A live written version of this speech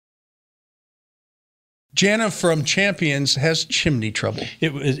Jana from Champions has chimney trouble.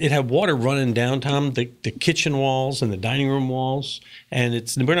 It had water running down, Tom, the kitchen walls and the dining room walls. And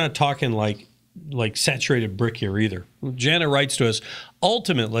we're not talking like saturated brick here either. Jana writes to us,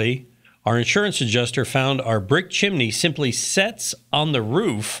 ultimately, our insurance adjuster found our brick chimney simply sets on the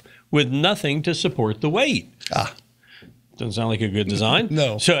roof with nothing to support the weight. Doesn't sound like a good design.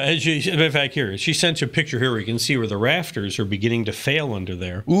 No. So in fact, here, she sent you a picture here where you can see where the rafters are beginning to fail under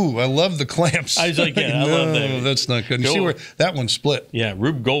there. Ooh, I love the clamps. I was like, yeah, I love that. No, that's not good. You see where that one split. Yeah,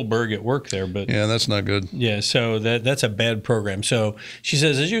 Rube Goldberg at work there. But yeah, that's not good. Yeah, so that's a bad program. So she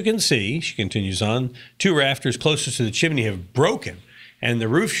says, as you can see, she continues on, 2 rafters closest to the chimney have broken, and the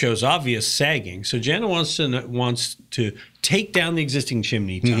roof shows obvious sagging. So Jana wants to take down the existing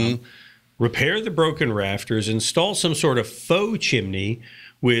chimney, Tom, repair the broken rafters, install some sort of faux chimney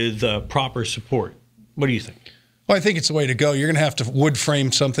with proper support. What do you think? Well, I think it's the way to go. You're going to have to wood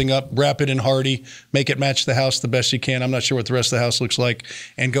frame something up, wrap it in hardy, make it match the house the best you can. I'm not sure what the rest of the house looks like,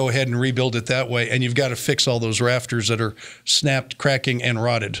 and go ahead and rebuild it that way. And you've got to fix all those rafters that are snapped, cracking, and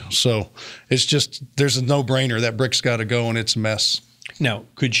rotted. So it's just, there's a no-brainer. That brick's got to go, and it's a mess. Now,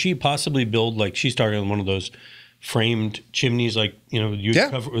 could she possibly build, like she's starting on one of those framed chimneys, like, you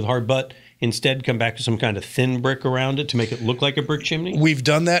cover it with hard butt, instead come back to some kind of thin brick around it to make it look like a brick chimney? We've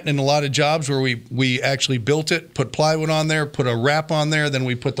done that in a lot of jobs where we actually built it, put plywood on there, put a wrap on there, then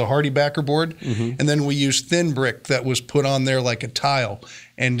we put the hardy backer board, and then we used thin brick that was put on there like a tile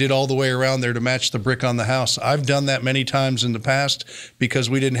and did all the way around there to match the brick on the house. I've done that many times in the past because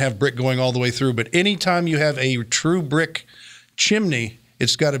we didn't have brick going all the way through. But anytime you have a true brick chimney,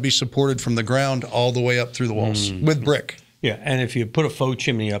 it's got to be supported from the ground all the way up through the walls with brick. Yeah, and if you put a faux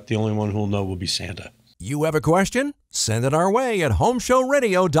chimney up, the only one who will know will be Santa. You have a question? Send it our way at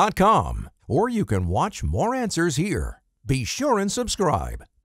HomeShowRadio.com. Or you can watch more answers here. Be sure and subscribe.